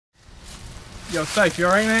Yo, Syfe, you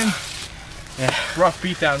alright, man? Yeah. Rough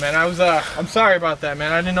beatdown, man. I'm sorry about that,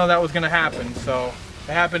 man. I didn't know that was gonna happen. So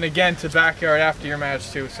it happened again to Backyard after your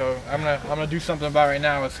match too. So I'm gonna do something about it right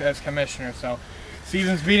now as commissioner. So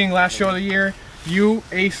season's beating, last show of the year. You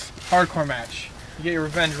ace hardcore match. You get your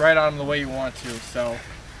revenge right on them the way you want to. So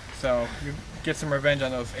you get some revenge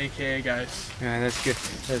on those AKA guys. Yeah, that's good.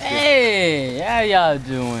 That's hey, how y'all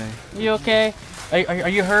doing? You okay? Are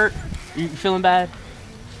you hurt? You feeling bad?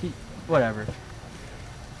 Whatever.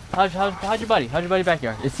 How's your buddy? How's your buddy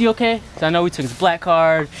Backyard? Is he okay? So I know we took his black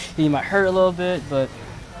card. He might hurt a little bit, but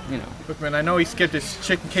you know. Look, man, I know he skipped his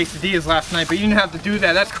chicken quesadillas last night, but you didn't have to do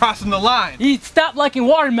that. That's crossing the line. He stopped liking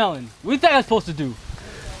watermelon. What do you think I was supposed to do?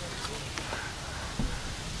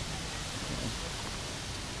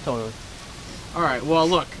 Totally. All right, well,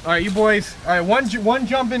 look. All right, you boys. All right, one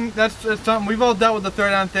jumping, that's something. We've all dealt with the third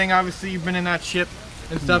down thing. Obviously, you've been in that ship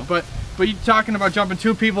and stuff, but you're talking about jumping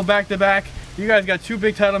 2 people back to back. You guys got 2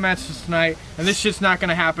 big title matches tonight, and this shit's not going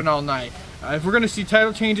to happen all night. If we're going to see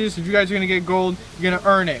title changes, if you guys are going to get gold, you're going to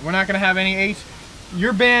earn it. We're not going to have any 8s.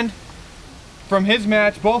 You're banned from his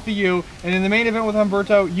match, both of you, and in the main event with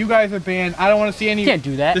Humberto, you guys are banned. I don't want to see any. You can't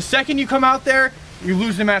do that. The second you come out there, you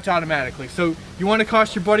lose the match automatically. So you want to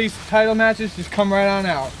cost your buddies title matches, just come right on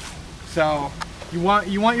out. So you want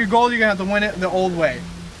your gold, you're going to have to win it the old way.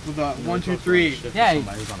 With a 1, 2, 3.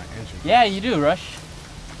 Yeah, you do, Rush.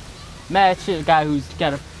 Match a guy who's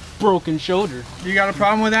got a broken shoulder. You got a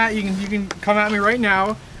problem with that? You can come at me right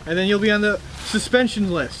now, and then you'll be on the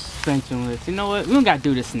suspension list. Suspension list. You know what? We don't gotta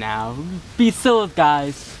do this now. Be silly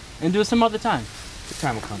guys and do it some other time. The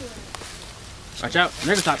time will come. Watch out,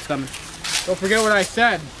 nigga top's coming. Don't forget what I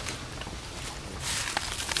said.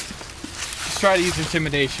 Just try to use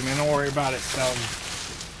intimidation, man. Don't worry about it. So,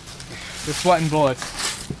 we're sweating bullets.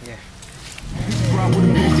 Yeah.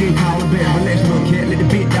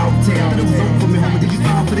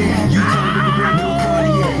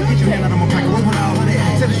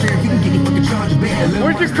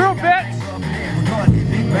 Where's your crew, bitch?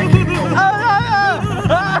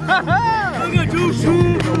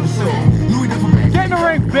 Get in the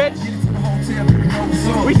ring, bitch.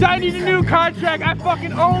 We signed you a new contract. I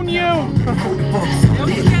fucking own you.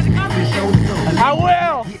 I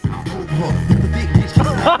will.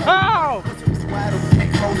 Oh!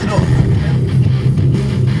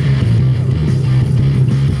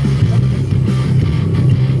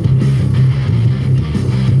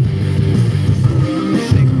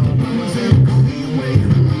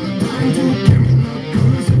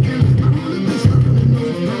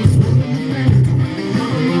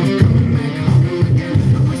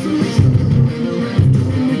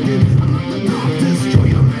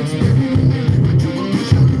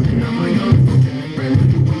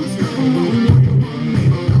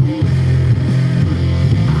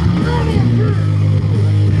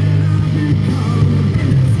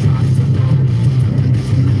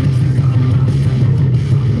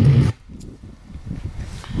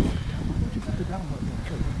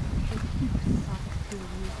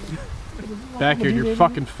 Backyard, you're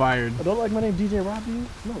fucking fired. I don't like my name DJ Robbie.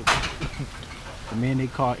 No. The man they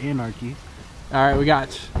call Anarki. Alright, we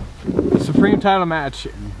got Supreme title match.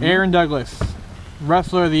 Aaron Douglas,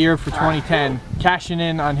 Wrestler of the Year for 2010, cashing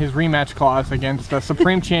in on his rematch clause against the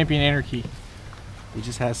Supreme Champion Anarki. We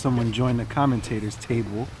just had someone join the commentators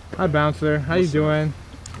table. Hi, Bouncer. How you doing?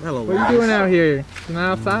 Hello. What are you doing out here? You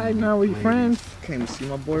outside now with your friends? Came to see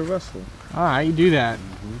my boy wrestle. Alright, you do that.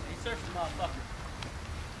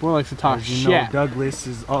 Boy likes to talk As you shit. know, Douglas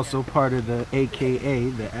is also part of the AKA,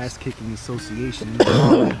 the Ass Kicking Association.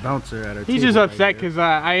 Bouncer at our He's table just upset right because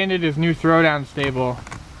I ended his new throwdown stable.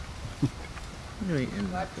 You ain't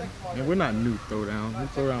in nothing. Man, we're not new throwdown. New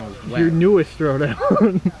throwdown was whack. Your newest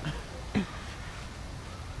throwdown.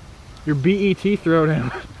 Your BET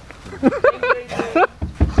throwdown.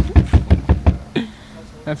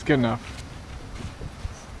 That's good enough.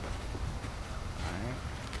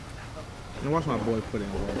 And watch my boy put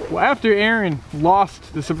in work. Well, after Aaron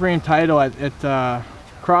lost the Supreme title at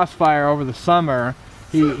Crossfire over the summer,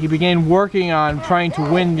 he began working on trying to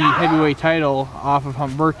win the heavyweight title off of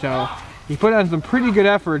Humberto. He put on some pretty good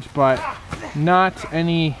efforts, but not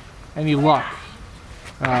any luck.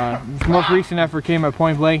 His most recent effort came at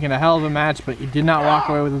Point Blank in a hell of a match, but he did not walk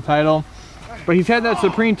away with the title. But he's had that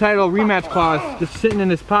Supreme title rematch clause just sitting in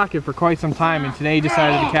his pocket for quite some time, and today he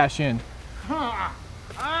decided to cash in.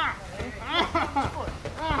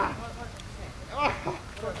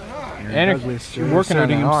 Douglas working on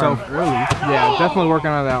himself early. Yeah, definitely working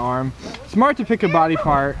on that arm. Smart to pick a body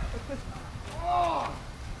part.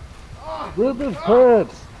 Rip his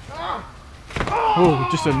pants. Oh,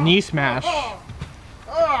 just a knee smash.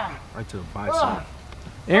 Are Right to the bicep.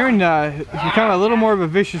 Aaron has become a little more of a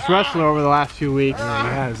vicious wrestler over the last few weeks. Yeah, he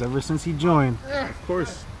has. Ever since he joined. Of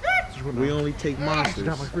course, we only take monsters.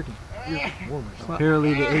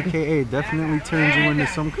 Apparently, the AKA definitely turns you into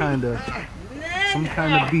some kind of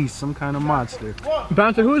beast, some kind of monster.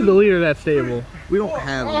 Bouncer, who is the leader of that stable? We don't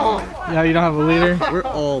have a leader. Yeah, you don't have a leader? We're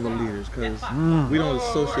all the leaders because we don't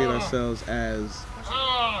associate ourselves as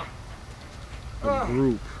a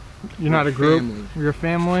group. You're not a group? Family. You're a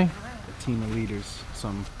family? A team of leaders,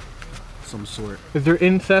 some sort. Is there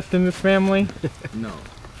incest in this family? No.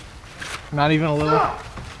 Not even a little?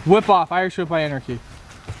 Whip off, Irish whip by Anarki.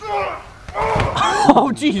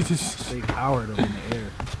 Oh, Jesus. They powered him in the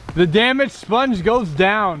air. The damaged sponge goes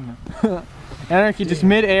down. Anarki just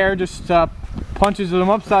mid-air just punches him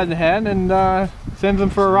upside the head and sends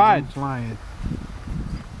him for a ride. Flying.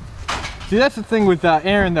 See, that's the thing with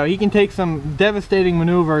Aaron, though. He can take some devastating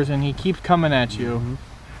maneuvers and he keeps coming at you.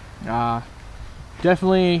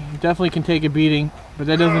 Definitely can take a beating, but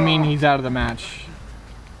that doesn't mean he's out of the match.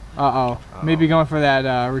 Maybe going for that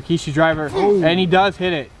Rikishi driver, and he does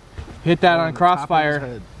hit it. Hit that on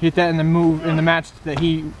Crossfire. Hit that in the match that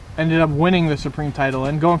he ended up winning the Supreme title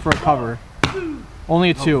and going for a cover.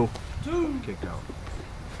 Only a 2. Kick out.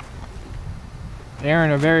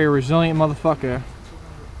 Aaron, a very resilient motherfucker,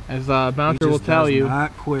 as Bouncer will tell you.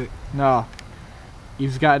 Not quit. No,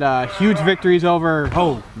 he's got huge victories over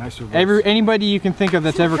nice reverse. anybody you can think of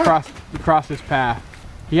that's ever crossed his path.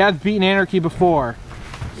 He has beaten Anarki before,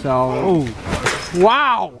 so.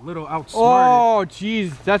 Wow! Little outsmarted. Oh,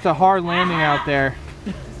 jeez, that's a hard landing out there.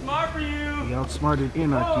 Smart for you. He outsmarted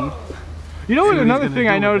Anarki. You know what? what Another he's thing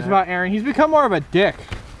gonna I do noticed with that. about Aaron, he's become more of a dick.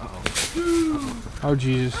 Oh,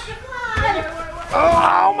 Jesus.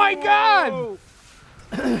 Oh my God!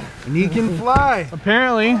 And he can fly.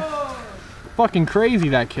 Apparently, fucking crazy,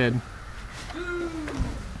 that kid.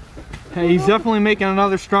 Hey, he's definitely making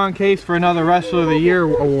another strong case for another Wrestler of the Year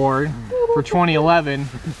award for 2011.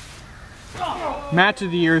 Match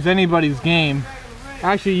of the Year is anybody's game.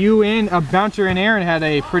 Actually, you and Bouncer and Aaron had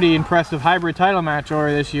a pretty impressive hybrid title match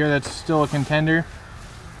over this year that's still a contender.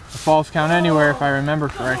 A Falls Count Anywhere, if I remember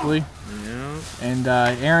correctly. Yeah. And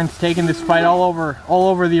Aaron's taking this fight all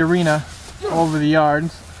over the arena, all over the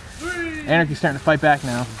yards. Anarki's starting to fight back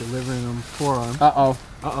now. Delivering him forearm. Uh-oh.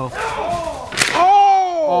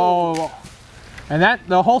 Oh! And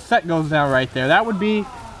the whole set goes down right there. That would be,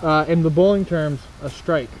 in the bowling terms, a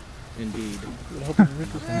strike. Indeed.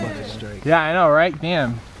 Yeah, I know, right?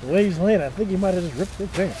 Damn. The way he's laying, I think he might have just ripped his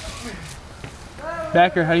finger.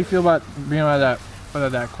 Backer, how do you feel about being out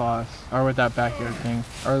of that clause? Or with that backyard thing?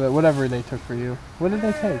 Or whatever they took for you? What did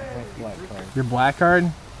they take? My black card. Your black card?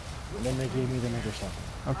 And then they gave me the nigger something.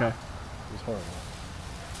 Okay. It was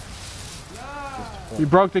horrible. You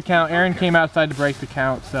broke the count. Aaron came outside to break the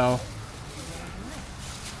count, so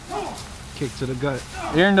Kick to the gut.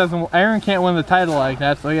 Aaron can't win the title like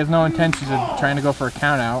that, so he has no intentions of trying to go for a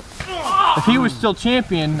count out. If he was still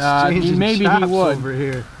champion, maybe he would. Over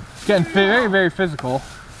here. It's getting very, very physical.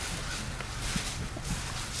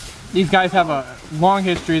 These guys have a long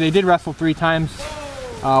history. They did wrestle 3 times,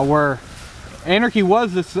 where Anarki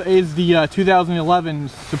is the 2011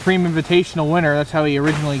 Supreme Invitational winner. That's how he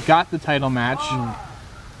originally got the title match.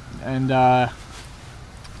 And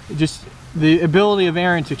just the ability of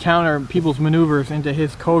Aaron to counter people's maneuvers into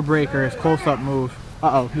his code breaker, his close-up move.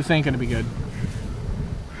 Uh-oh, this ain't gonna be good.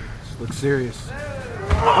 This looks serious.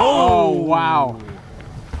 Oh, wow.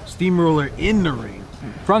 Steamroller in the ring.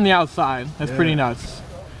 From the outside. That's pretty nuts.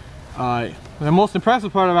 The most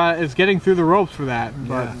impressive part about it is getting through the ropes for that.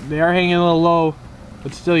 But they are hanging a little low,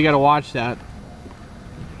 but still you gotta watch that.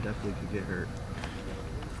 Definitely could get hurt.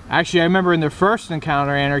 Actually, I remember in their first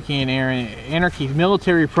encounter, Anarki and Aaron, Anarki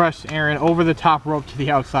military pressed Aaron over the top rope to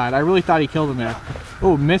the outside. I really thought he killed him there.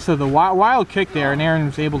 Oh, miss of the wild kick there, and Aaron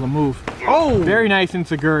was able to move. Oh! Very nice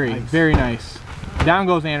Insaguri. Nice. Very nice. Down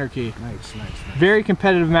goes Anarki. Nice. Very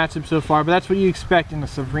competitive matchup so far, but that's what you expect in a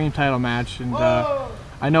Supreme title match. And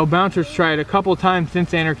I know Bouncer's tried a couple times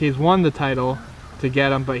since Anarki's won the title to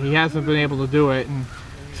get him, but he hasn't been able to do it. And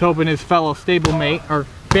he's hoping his fellow stablemate, or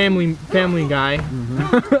family guy.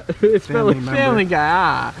 His fellow family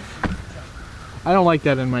guy. I don't like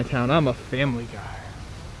that in my town. I'm a family guy.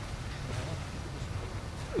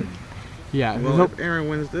 Yeah. Well, if Aaron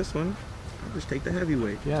wins this one, I'll just take the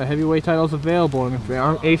heavyweight. Yeah, the heavyweight title's available, and if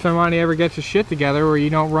Ace Armani ever gets his shit together where you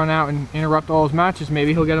don't run out and interrupt all his matches,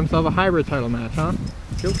 maybe he'll get himself a hybrid title match, huh?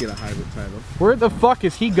 He'll get a hybrid title. Where the fuck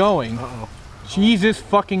is he going? Uh-oh. Jesus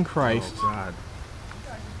fucking Christ. Oh, God.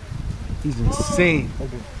 He's insane.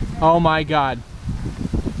 Oh my God.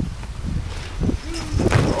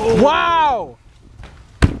 Oh. Wow!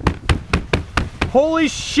 Holy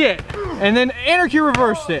shit! And then Anarki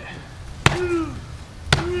reversed it.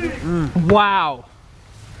 Wow.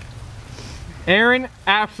 Aaron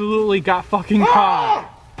absolutely got fucking caught.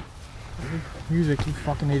 Music, you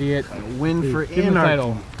fucking idiot. Win for Give him the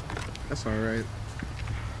title. Anarki. That's all right.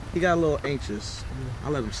 He got a little anxious. I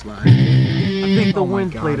let him slide. I think the Oh my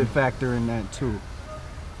wind God. played a factor in that too.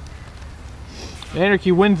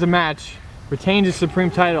 Anarki wins the match, retains his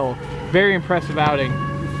Supreme title. Very impressive outing.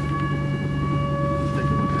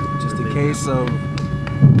 Just a case of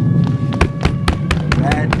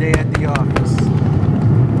bad day at the office.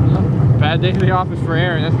 Bad day at the office for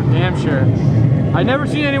Aaron, that's for damn sure. I've never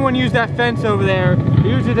seen anyone use that fence over there. He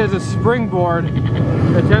used it as a springboard,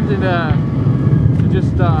 attempting to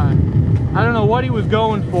just, I don't know what he was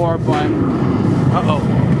going for, but, Uh-oh.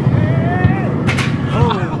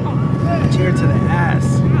 Oh, chair to the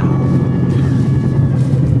ass.